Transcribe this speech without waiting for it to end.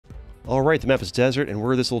Alright, the map is desert, and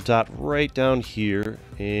we're this little dot right down here.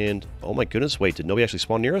 And, oh my goodness, wait, did nobody actually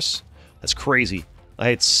spawn near us? That's crazy. I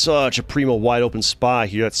had such a primo wide open spot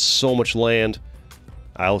here. That's so much land.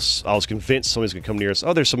 I was convinced somebody's gonna come near us.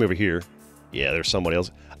 Oh, there's somebody over here. Yeah, there's somebody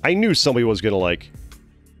else. I knew somebody was gonna, like,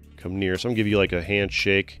 come near. So I'm gonna give you, like, a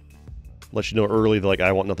handshake. Let you know early that, like,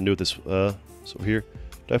 I want nothing to do with this, so over here.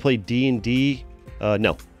 Do I play D&D?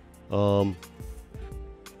 No.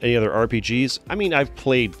 Any other RPGs? I mean, I've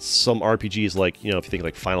played some RPGs like, you know, if you think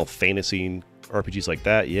like Final Fantasy and RPGs like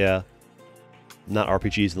that, yeah. Not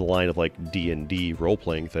RPGs in the line of like D&D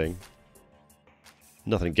role-playing thing.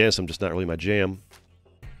 Nothing against them, just not really my jam.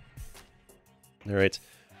 Alright,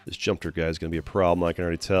 this jumper guy is going to be a problem, I can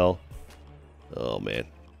already tell. Oh man.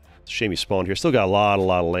 It's a shame he spawned here. Still got a lot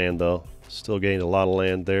of land though. Still getting a lot of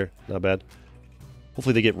land there. Not bad.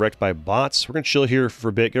 Hopefully they get wrecked by bots. We're going to chill here for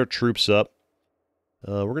a bit, get our troops up.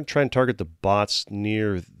 We're going to try and target the bots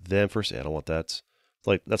near them first. Yeah, I don't want that.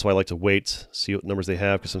 Like, that's why I like to wait, see what numbers they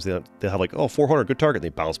have, because sometimes they'll have like, oh, 400, good target,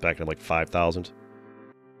 and they bounce back and have like 5,000.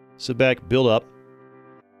 Sit back, build up.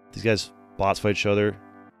 These guys, bots fight each other.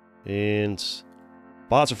 And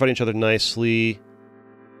bots are fighting each other nicely.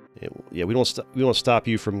 And, yeah, we don't stop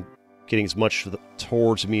you from getting as much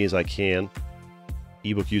towards me as I can.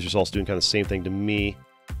 Ebook users also doing kind of the same thing to me.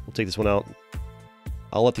 We'll take this one out.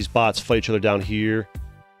 I'll let these bots fight each other down here,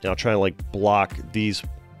 and I'll try and like block these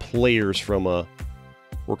players from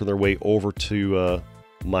working their way over to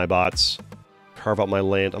my bots. Carve out my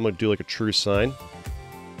land. I'm going to do like a truce sign.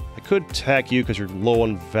 I could attack you because you're low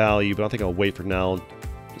on value, but I think I'll wait for now and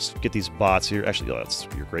just get these bots here. Actually, oh, that's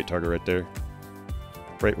your great target right there.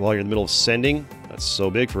 Right while you're in the middle of sending. That's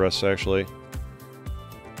so big for us, actually.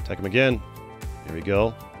 Attack him again. There we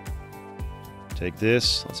go. Take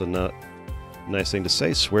this. That's a nice thing to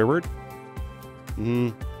say. Swear word.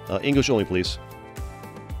 English only, please.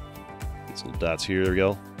 These little dots here. There we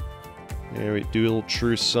go. There we do a little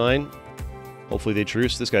truce sign. Hopefully they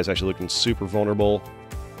truce. This guy's actually looking super vulnerable.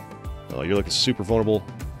 Oh, you're looking super vulnerable.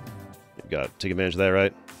 You gotta take advantage of that,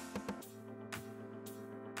 right?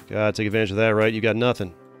 Gotta take advantage of that, right? You got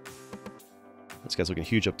nothing. This guy's looking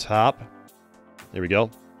huge up top. There we go.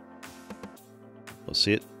 Let's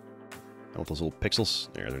see it. I want those little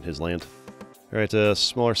pixels. There, they're in his land. Alright,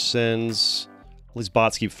 smaller sends. All these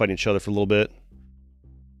bots keep fighting each other for a little bit.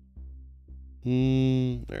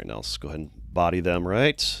 There, now let's go ahead and body them,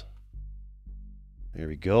 right? There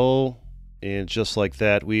we go. And just like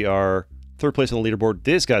that, we are third place on the leaderboard.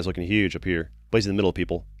 This guy's looking huge up here. But he's in the middle of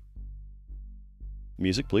people.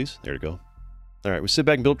 Music, please. There we go. Alright, we sit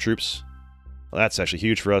back and build troops. Well, that's actually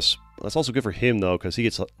huge for us. That's also good for him, though, because he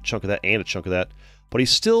gets a chunk of that and a chunk of that. But he's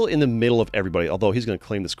still in the middle of everybody, although he's going to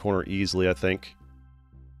claim this corner easily, I think.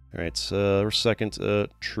 Alright, our second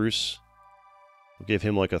truce. We'll give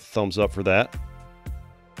him like a thumbs up for that.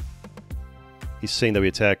 He's saying that we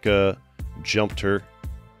attack Jumpter.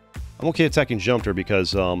 I'm okay attacking Jumpter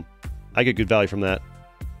because I get good value from that.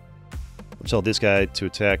 I'll tell this guy to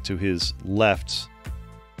attack to his left.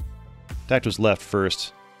 Attack to his left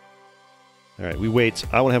first. Alright, we wait.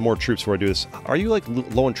 I want to have more troops before I do this. Are you, like,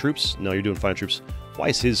 low on troops? No, you're doing fine troops. Why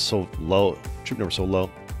is his so low? Troop number so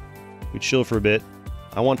low? We chill for a bit.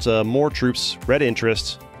 I want more troops. Red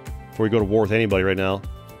interest. Before we go to war with anybody right now.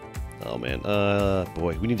 Oh, man.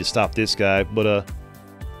 Boy, we need to stop this guy, but,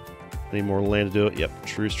 I need more land to do it. Yep,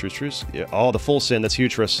 truce, truce, truce. Yeah, oh, the full send. That's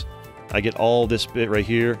huge for us. I get all this bit right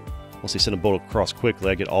here. Once they send a boat across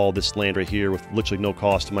quickly, I get all this land right here with literally no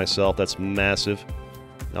cost to myself. That's massive.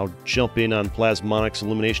 I'll jump in on Plasmonics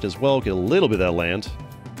Illumination as well, get a little bit of that land.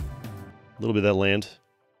 A little bit of that land.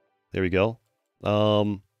 There we go.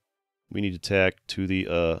 We need to attack to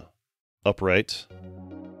the upright.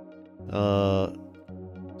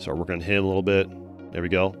 Start working on him a little bit. There we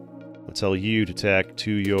go. I'll tell you to attack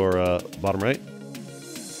to your bottom right.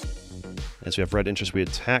 As we have red interest, we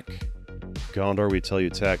attack. Gondor, we tell you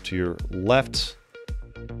attack to your left.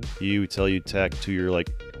 We tell you attack to your, like,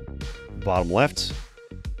 bottom left.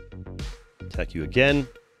 Attack you again.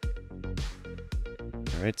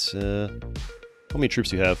 Alright, how many troops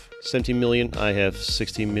do you have? 17 million. I have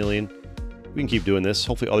 16 million. We can keep doing this.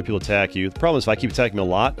 Hopefully other people attack you. The problem is if I keep attacking them a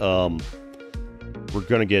lot, we're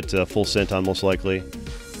gonna get full senton most likely.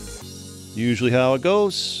 Usually how it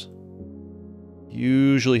goes.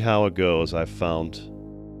 Usually how it goes, I've found.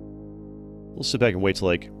 We'll sit back and wait till,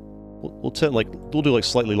 like, we'll do, like,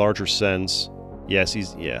 slightly larger sends. Yes,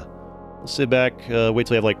 yeah. We'll sit back, wait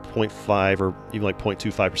till you have, like, 0.5 or even, like,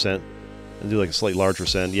 0.25%. And do, like, a slightly larger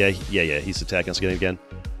send. Yeah, he's attacking us again.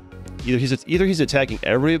 Either he's attacking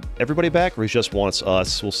everybody back, or he just wants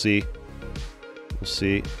us. We'll see. We'll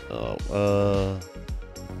see. Oh,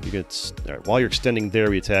 You can, all right, while you're extending there,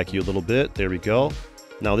 we attack you a little bit. There we go.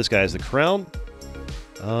 Now this guy has the crown.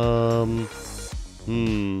 Well,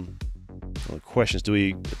 the question is, do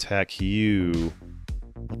we attack you?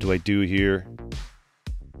 What do I do here?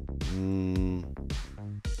 I'm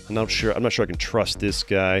not sure. I'm not sure I can trust this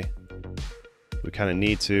guy. We kind of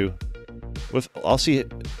need to. I'll see. I'm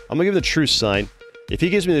gonna give him the truce sign. If he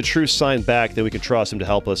gives me the truce sign back, then we can trust him to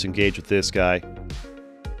help us engage with this guy.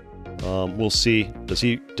 We'll see. Does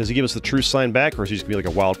he give us the truce sign back, or is he just gonna be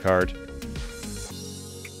like a wild card? I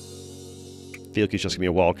feel like he's just gonna be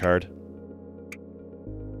a wild card.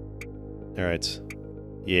 All right.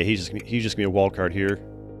 Yeah, he's just gonna be a wild card here.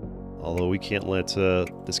 Although we can't let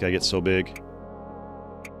this guy get so big.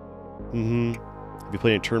 Have you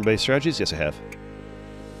played any turn-based strategies? Yes, I have.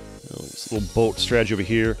 This little boat strategy over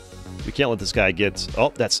here. We can't let this guy get...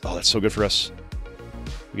 Oh, that's so good for us.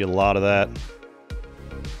 We get a lot of that.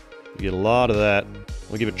 We get a lot of that.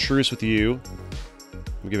 We'll give a truce with you.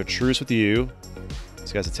 We'll give a truce with you.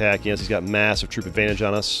 This guy's attacking us. He's got massive troop advantage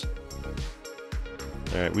on us.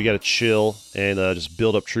 Alright, we gotta chill and just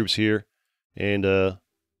build up troops here. And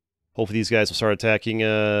hopefully these guys will start attacking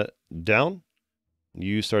down.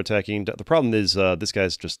 You start attacking... The problem is this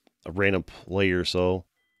guy's just a random player, so...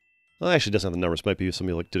 Well, actually, it doesn't have the numbers. Might be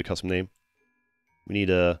somebody like did a custom name. We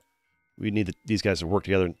need these guys to work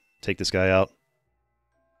together and take this guy out.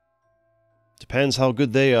 Depends how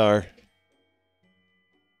good they are.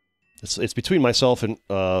 It's between myself and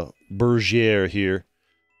Bergier here.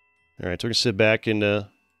 All right, so we're gonna sit back and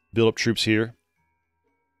build up troops here.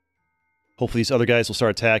 Hopefully, these other guys will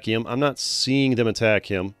start attacking him. I'm not seeing them attack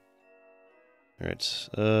him. All right.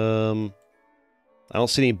 I don't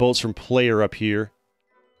see any boats from player up here.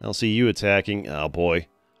 I don't see you attacking. Oh, boy.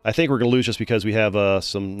 I think we're going to lose just because we have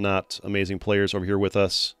some not amazing players over here with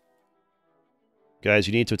us. Guys,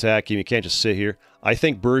 you need to attack him. You can't just sit here. I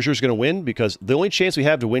think Berger's going to win because the only chance we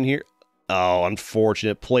have to win here... Oh,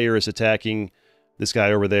 unfortunate. Player is attacking this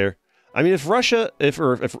guy over there. I mean, if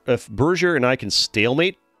Berger and I can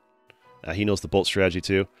stalemate... he knows the boat strategy,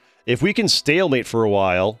 too. If we can stalemate for a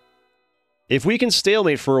while...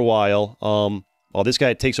 While this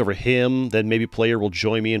guy takes over him, then maybe player will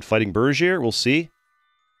join me in fighting Bergier. We'll see.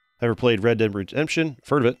 Ever played Red Dead Redemption? I've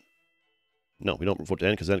heard of it. No, we don't vote to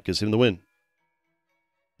end because that gives him the win.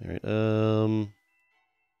 Alright,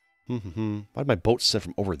 why did my boat sent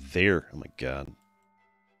from over there? Oh my god.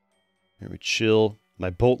 Here we chill. My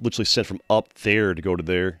boat literally sent from up there to go to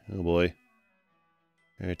there. Oh boy.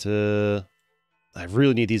 Alright, I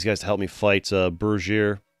really need these guys to help me fight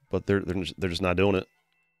Bergier, but they're just not doing it.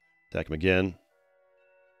 Attack him again.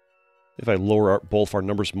 If I lower both our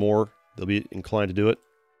numbers more, they'll be inclined to do it.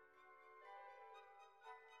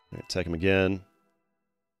 Right, attack him again.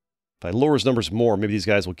 If I lower his numbers more, maybe these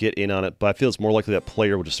guys will get in on it, but I feel it's more likely that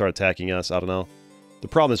player will just start attacking us. I don't know. The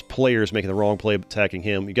problem is player is making the wrong play attacking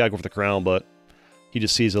him. You gotta go for the crown, but he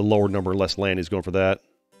just sees a lower number and less land. He's going for that.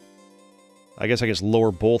 I guess I can just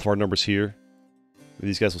lower both of our numbers here. Maybe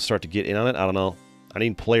these guys will start to get in on it. I don't know. I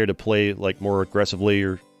need player to play like more aggressively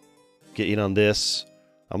or get in on this.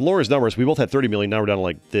 I'm lowering his numbers. We both had 30 million. Now we're down to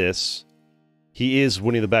like this. He is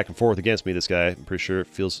winning the back and forth against me, this guy. I'm pretty sure it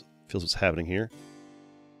feels what's happening here.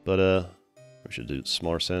 But, we should do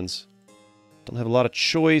smaller sends. Don't have a lot of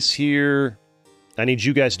choice here. I need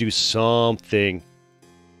you guys to do something.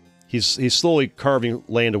 He's slowly carving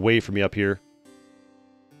land away from me up here.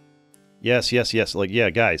 Yes, yes, yes. Like, yeah,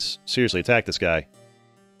 guys. Seriously, attack this guy.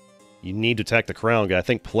 You need to attack the crown guy. I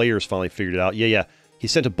think players finally figured it out. Yeah, yeah. He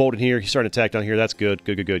sent a boat in here. He's starting to attack down here. That's good.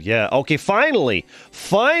 Good, good, good. Yeah. Okay, finally.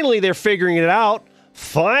 Finally, they're figuring it out.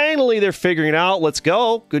 Finally, they're figuring it out. Let's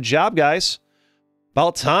go. Good job, guys.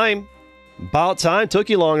 About time. About time. Took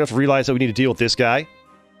you long enough to realize that we need to deal with this guy.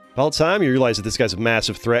 About time you realize that this guy's a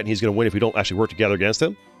massive threat and he's going to win if we don't actually work together against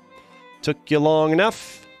him. Took you long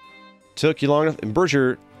enough. Took you long enough. And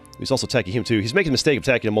Berger, he's also attacking him too. He's making the mistake of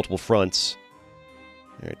attacking on multiple fronts.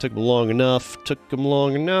 All right, took him long enough. Took him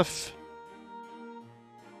long enough.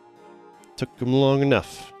 Took him long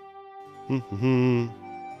enough.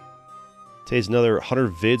 Today's another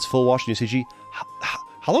 100 vids full watching UCG.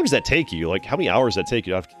 How long does that take you? Like, how many hours does that take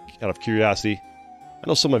you out of curiosity? I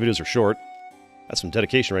know some of my videos are short. That's some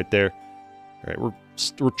dedication right there. Alright,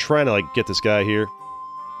 we're trying to, like, get this guy here.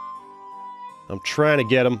 I'm trying to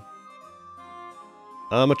get him.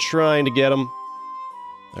 I'm trying to get him.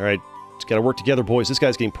 Alright, just gotta work together, boys. This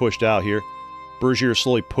guy's getting pushed out here. Bergier is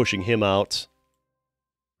slowly pushing him out.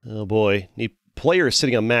 Oh boy. Player is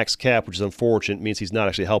sitting on max cap, which is unfortunate. It means he's not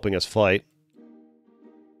actually helping us fight.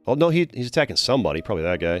 Oh no, he's attacking somebody. Probably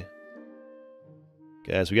that guy.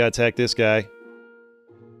 Guys, we gotta attack this guy.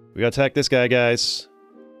 We gotta attack this guy, guys.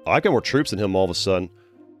 Oh, I've got more troops than him all of a sudden.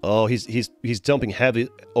 Oh, he's dumping heavy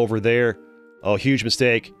over there. Oh, huge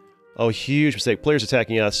mistake. Oh, huge mistake. Players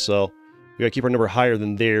attacking us, so we gotta keep our number higher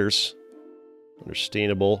than theirs.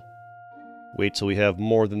 Understandable. Wait till we have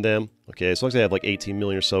more than them. Okay, as long as I have like 18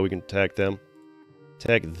 million or so, we can attack them.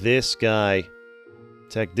 Attack this guy.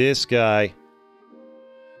 Attack this guy.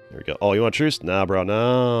 There we go. Oh, you want truce? Nah, bro.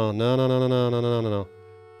 No. No, no, no, no, no, no, no, no, no.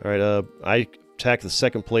 Alright, I attack the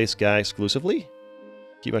second place guy exclusively.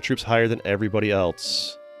 Keep my troops higher than everybody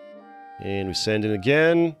else. And we send in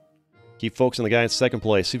again. Keep focusing on the guy in second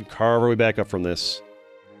place. See if we can carve our way back up from this.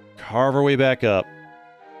 Carve our way back up.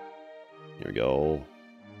 Here we go.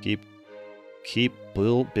 Keep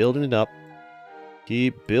building it up.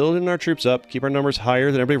 Keep building our troops up. Keep our numbers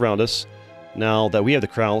higher than everybody around us. Now that we have the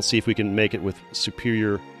crown, let's see if we can make it with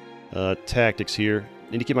superior tactics here.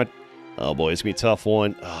 Need to keep my... Oh boy, it's gonna be a tough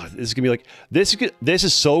one. Oh, this is gonna be like... This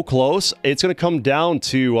is so close. It's gonna come down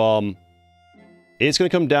to... It's gonna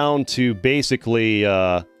come down to basically...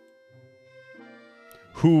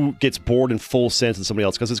 who gets bored in full sense than somebody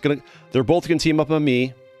else. Because it's gonna... They're both gonna team up on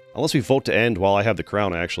me. Unless we vote to end while I have the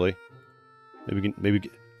crown, actually. Maybe we can...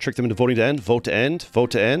 Maybe trick them into voting to end. Vote to end.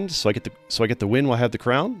 Vote to end. So I get the win while I have the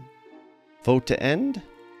crown. Vote to end.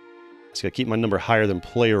 Just gotta keep my number higher than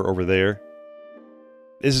player over there.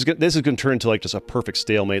 This is gonna turn into like just a perfect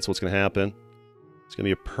stalemate. So what's gonna happen? It's gonna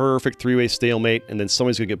be a perfect three-way stalemate, and then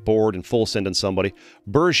somebody's gonna get bored and full send on somebody.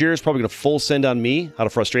 Bergier is probably gonna full send on me out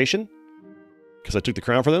of frustration because I took the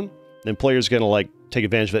crown for them. Then player's gonna like take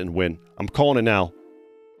advantage of it and win. I'm calling it now.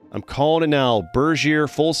 I'm calling it now. Bergier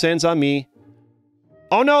full sends on me.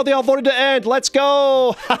 Oh no, they all voted to end. Let's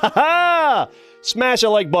go! Ha ha ha! Smash that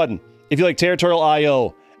like button if you like Territorial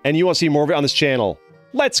IO and you want to see more of it on this channel.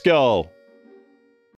 Let's go!